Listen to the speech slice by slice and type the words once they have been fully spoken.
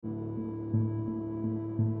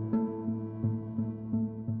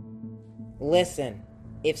Listen,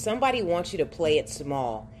 if somebody wants you to play it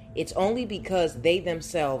small, it's only because they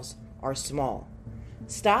themselves are small.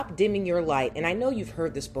 Stop dimming your light, and I know you've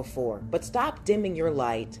heard this before, but stop dimming your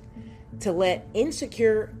light to let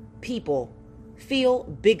insecure people feel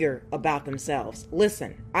bigger about themselves.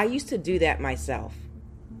 Listen, I used to do that myself.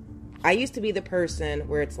 I used to be the person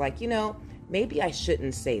where it's like, maybe I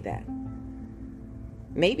shouldn't say that.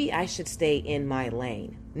 Maybe I should stay in my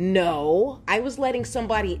lane. No, I was letting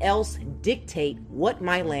somebody else dictate what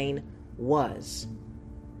my lane was.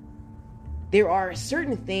 There are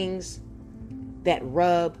certain things that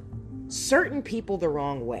rub certain people the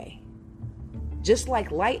wrong way. Just like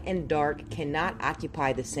light and dark cannot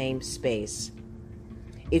occupy the same space.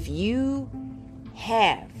 If you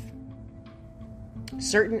have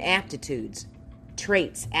certain aptitudes,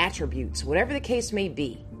 traits, attributes, whatever the case may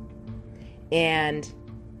be, and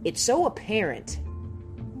it's so apparent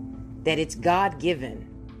that it's God-given,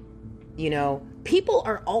 people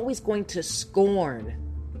are always going to scorn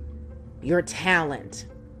your talent,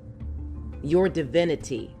 your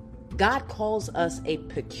divinity. God calls us a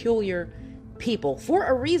peculiar people for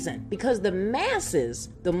a reason, because the masses,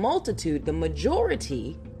 the multitude, the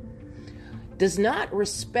majority does not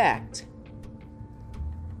respect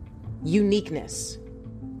uniqueness.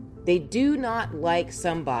 They do not like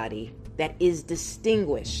somebody that is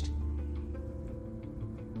distinguished,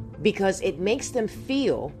 because it makes them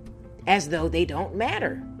feel as though they don't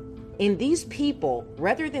matter. And these people,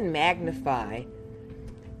 rather than magnify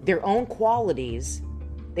their own qualities,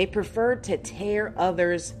 they prefer to tear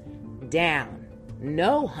others down.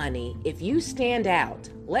 No, honey, if you stand out,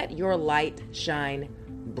 let your light shine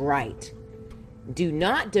bright. Do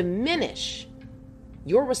not diminish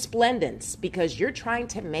your resplendence because you're trying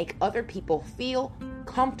to make other people feel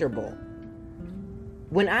comfortable.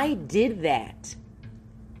 When I did that,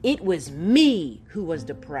 it was me who was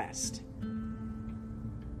depressed,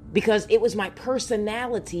 because it was my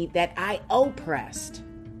personality that I oppressed.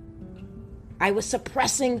 I was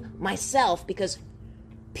suppressing myself because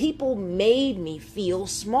people made me feel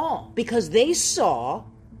small, because they saw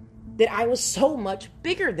that I was so much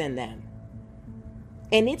bigger than them.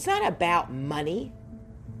 And it's not about money.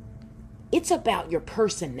 It's about your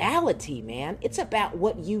personality, man. It's about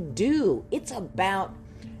what you do. It's about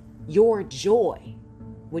your joy.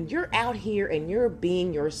 When you're out here and you're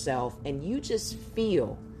being yourself and you just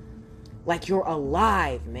feel like you're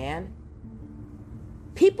alive, man,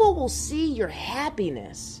 people will see your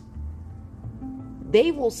happiness.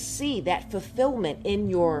 They will see that fulfillment in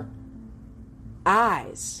your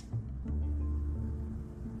eyes.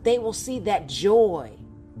 They will see that joy,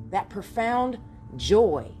 that profound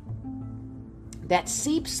joy that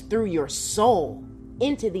seeps through your soul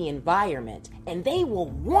into the environment, and they will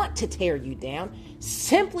want to tear you down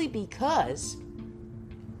simply because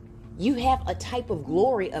you have a type of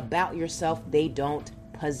glory about yourself they don't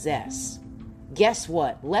possess. Guess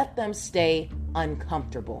what? Let them stay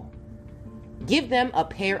uncomfortable. Give them a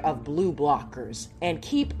pair of blue blockers and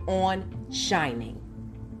keep on shining.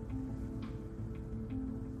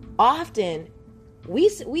 Often,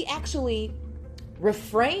 we actually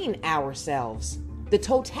refrain ourselves, the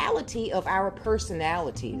totality of our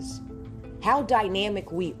personalities, how dynamic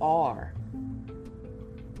we are.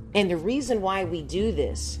 And the reason why we do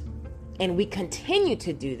this, and we continue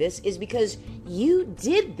to do this, is because you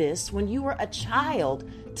did this when you were a child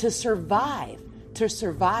to survive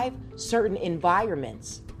certain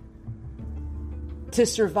environments, to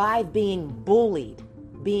survive being bullied,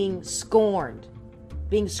 being scorned,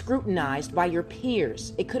 being scrutinized by your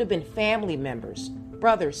peers. It could have been family members,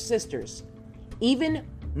 brothers, sisters, even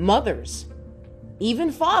mothers,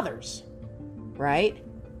 even fathers, right?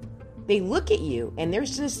 They look at you and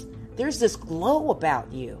there's this glow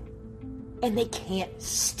about you, and they can't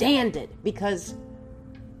stand it because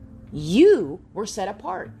you were set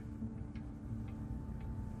apart.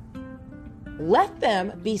 Let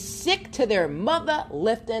them be sick to their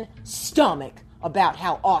mother-lifting stomach about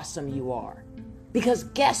how awesome you are. Because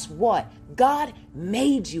guess what? God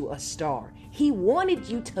made you a star. He wanted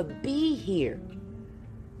you to be here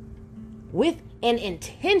with an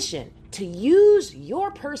intention to use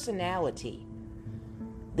your personality,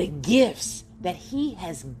 the gifts that He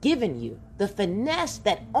has given you, the finesse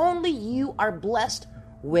that only you are blessed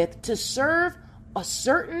with, to serve a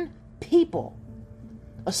certain people,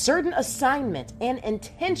 a certain assignment and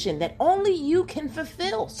intention that only you can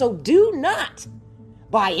fulfill. So do not,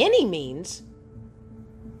 by any means,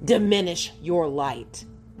 diminish your light.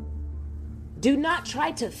 Do not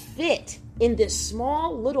try to fit in this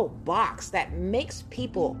small little box that makes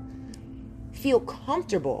people feel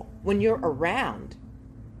comfortable when you're around.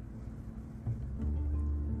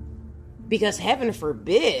 Because heaven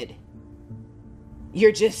forbid,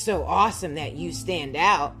 you're just so awesome that you stand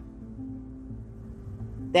out,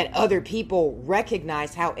 that other people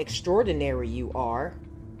recognize how extraordinary you are.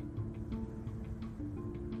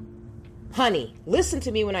 Honey, listen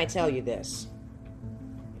to me when I tell you this.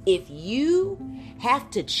 If you have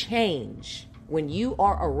to change when you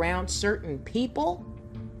are around certain people,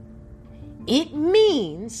 it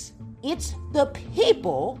means it's the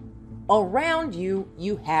people around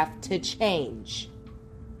you have to change.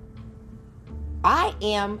 I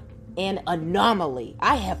am an anomaly.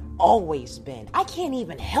 I have always been. I can't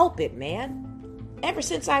even help it, man. Ever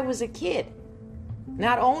since I was a kid.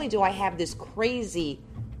 Not only do I have this crazy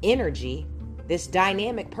energy, this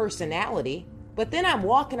dynamic personality, but then I'm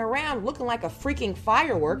walking around looking like a freaking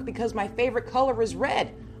firework because my favorite color is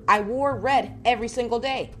red. I wore red every single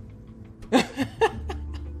day.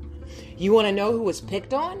 You want to know who was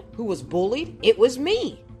picked on? Who was bullied? It was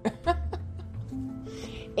me.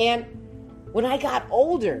 And when I got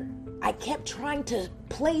older, I kept trying to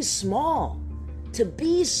play small, to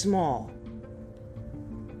be small.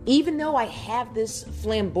 Even though I have this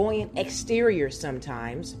flamboyant exterior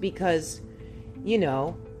sometimes because,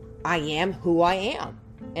 I am who I am.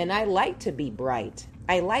 And I like to be bright.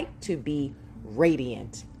 I like to be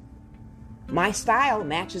radiant. My style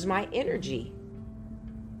matches my energy.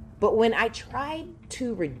 But when I tried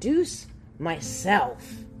to reduce myself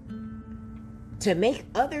to make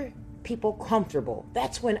other people comfortable,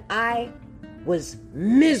 that's when I was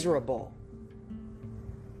miserable.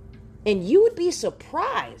 And you would be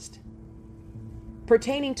surprised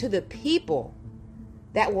pertaining to the people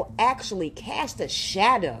that will actually cast a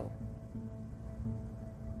shadow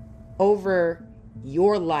over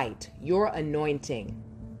your light, your anointing,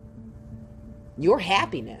 your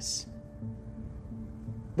happiness.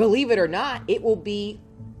 Believe it or not, it will be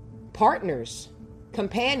partners,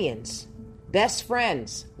 companions, best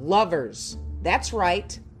friends, lovers. That's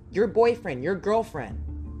right, your boyfriend, your girlfriend.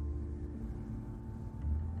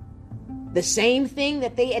 The same thing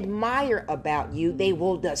that they admire about you, they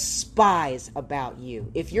will despise about you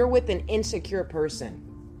if you're with an insecure person,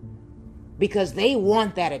 because they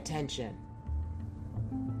want that attention.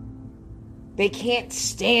 They can't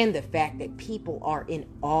stand the fact that people are in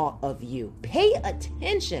awe of you. Pay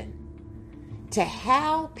attention to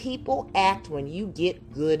how people act when you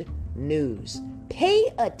get good news.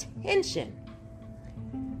 Pay attention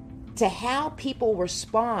to how people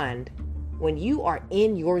respond when you are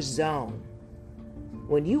in your zone,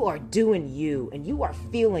 when you are doing you and you are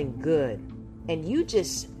feeling good, and you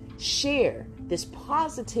just share this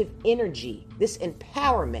positive energy, this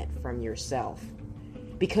empowerment from yourself,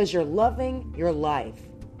 because you're loving your life.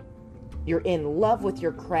 You're in love with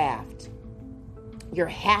your craft. You're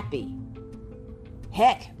happy.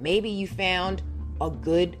 Heck, maybe you found a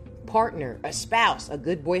good partner, a spouse, a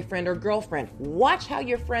good boyfriend or girlfriend. Watch how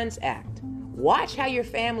your friends act. Watch how your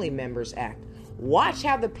family members act. Watch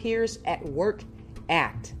how the peers at work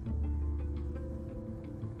act.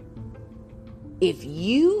 If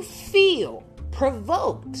you feel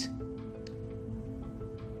provoked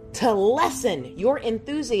to lessen your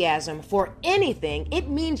enthusiasm for anything, it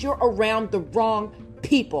means you're around the wrong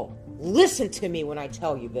people. Listen to me when I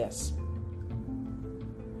tell you this.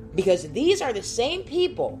 Because these are the same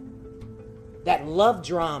people that love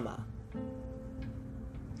drama.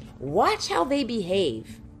 Watch how they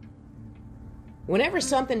behave whenever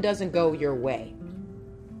something doesn't go your way.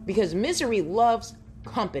 Because misery loves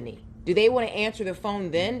company. Do they want to answer the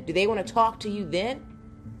phone then? Do they want to talk to you then?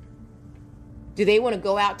 Do they want to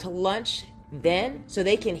go out to lunch then so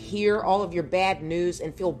they can hear all of your bad news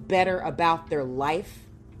and feel better about their life?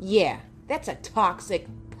 Yeah, that's a toxic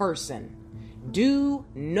person. Do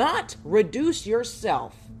not reduce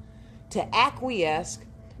yourself to acquiesce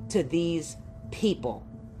to these people.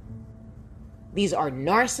 These are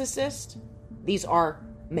narcissists. These are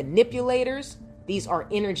manipulators. These are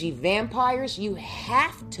energy vampires. You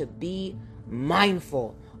have to be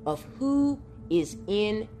mindful of who is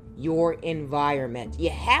in your environment. You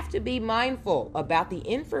have to be mindful about the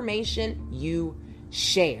information you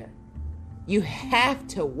share. You have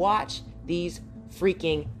to watch these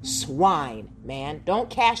freaking swine, man. Don't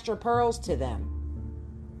cast your pearls to them.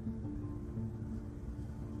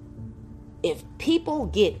 If people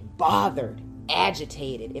get bothered,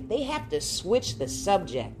 agitated, if they have to switch the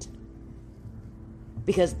subject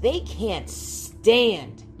because they can't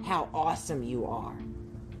stand how awesome you are,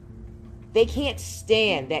 they can't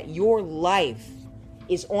stand that your life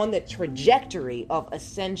is on the trajectory of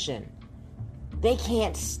ascension, they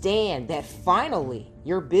can't stand that finally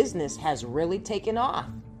your business has really taken off.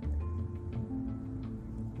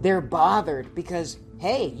 They're bothered because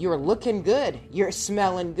hey, you're looking good, you're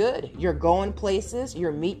smelling good, you're going places,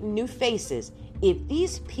 you're meeting new faces. If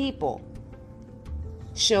these people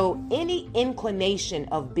show any inclination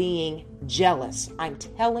of being jealous, I'm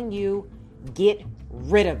telling you, get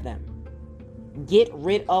rid of them. Get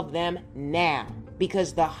rid of them now.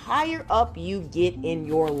 Because the higher up you get in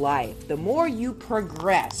your life, the more you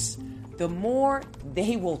progress, the more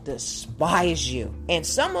they will despise you. And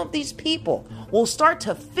some of these people will start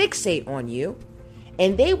to fixate on you,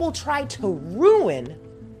 and they will try to ruin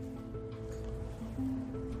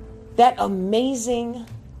that amazing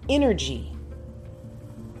energy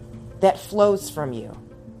that flows from you.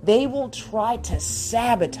 They will try to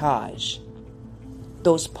sabotage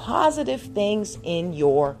those positive things in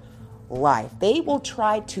your life. They will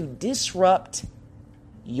try to disrupt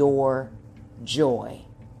your joy.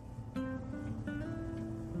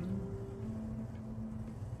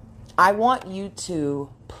 I want you to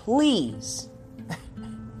please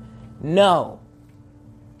know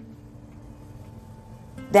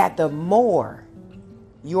that the more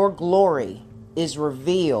your glory is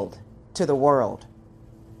revealed to the world,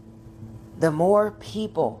 the more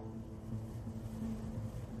people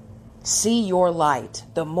see your light,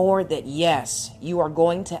 the more that, yes, you are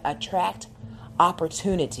going to attract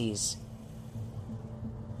opportunities,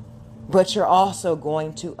 but you're also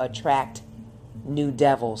going to attract new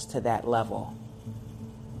devils to that level.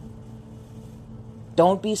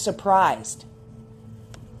 Don't be surprised,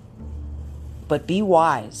 but be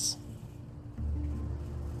wise.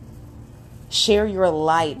 Share your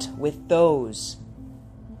light with those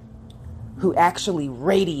who actually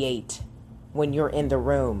radiate when you're in the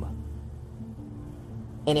room.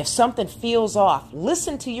 And if something feels off,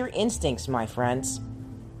 listen to your instincts, my friends.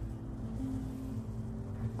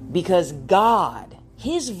 Because God,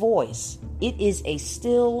 His voice, it is a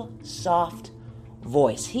still, soft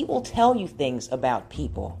voice. He will tell you things about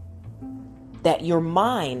people that your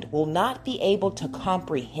mind will not be able to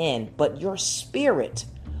comprehend, but your spirit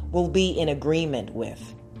will be in agreement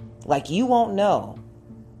with. Like you won't know.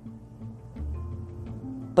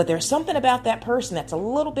 But there's something about that person that's a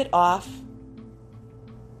little bit off.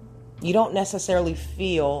 You don't necessarily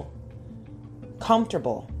feel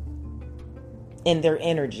comfortable in their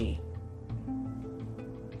energy.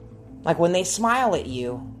 Like when they smile at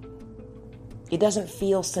you, it doesn't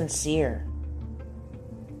feel sincere.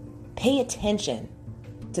 Pay attention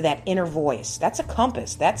to that inner voice. That's a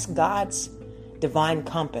compass. That's God's divine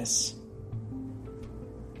compass.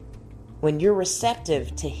 When you're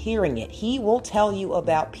receptive to hearing it, He will tell you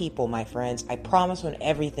about people, my friends. I promise on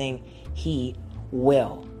everything, He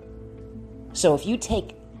will. So if you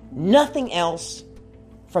take nothing else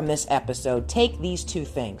from this episode, take these two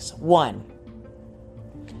things. 1,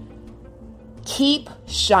 keep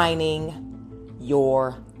shining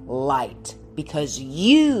your light, because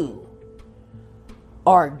you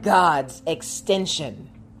are God's extension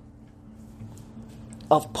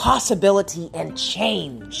of possibility and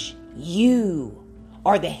change. You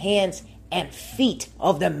are the hands and feet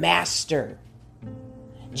of the Master.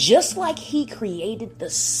 Just like He created the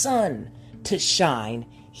sun to shine,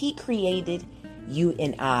 He created you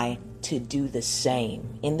and I to do the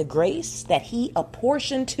same in the grace that He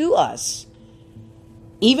apportioned to us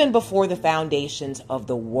even before the foundations of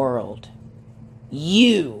the world.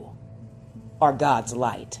 You are God's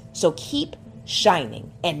light. So keep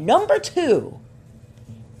shining. And number 2,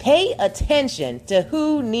 pay attention to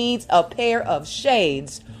who needs a pair of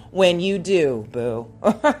shades when you do, boo.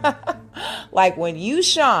 Like when you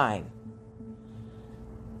shine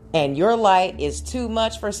and your light is too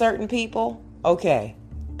much for certain people, okay,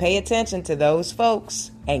 pay attention to those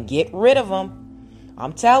folks and get rid of them.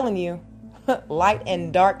 I'm telling you, light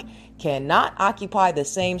and dark cannot occupy the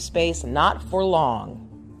same space, not for long.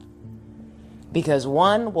 Because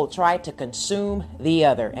one will try to consume the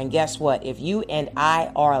other. And guess what? If you and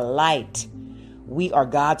I are light, we are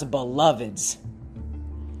God's beloveds.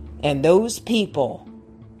 And those people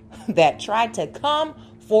that try to come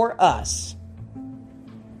for us,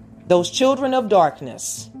 those children of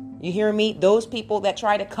darkness, you hear me? Those people that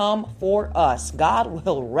try to come for us, God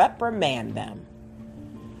will reprimand them.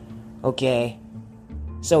 Okay?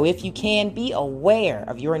 So if you can, be aware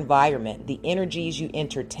of your environment, the energies you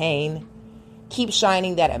entertain. Keep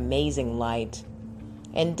shining that amazing light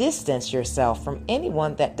and distance yourself from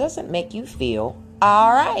anyone that doesn't make you feel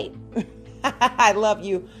all right. I love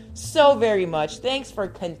you so very much. Thanks for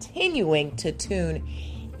continuing to tune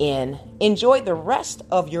in. Enjoy the rest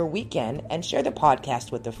of your weekend and share the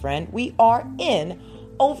podcast with a friend. We are in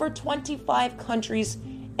over 25 countries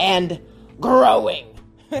and growing.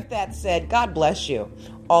 With that said, God bless you.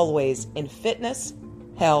 Always in fitness,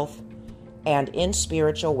 health, and in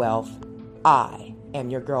spiritual wealth. I am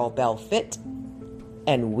your girl, Belle Fit,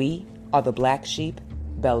 and we are the Black Sheep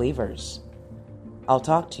Believers. I'll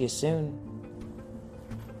talk to you soon.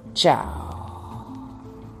 Ciao.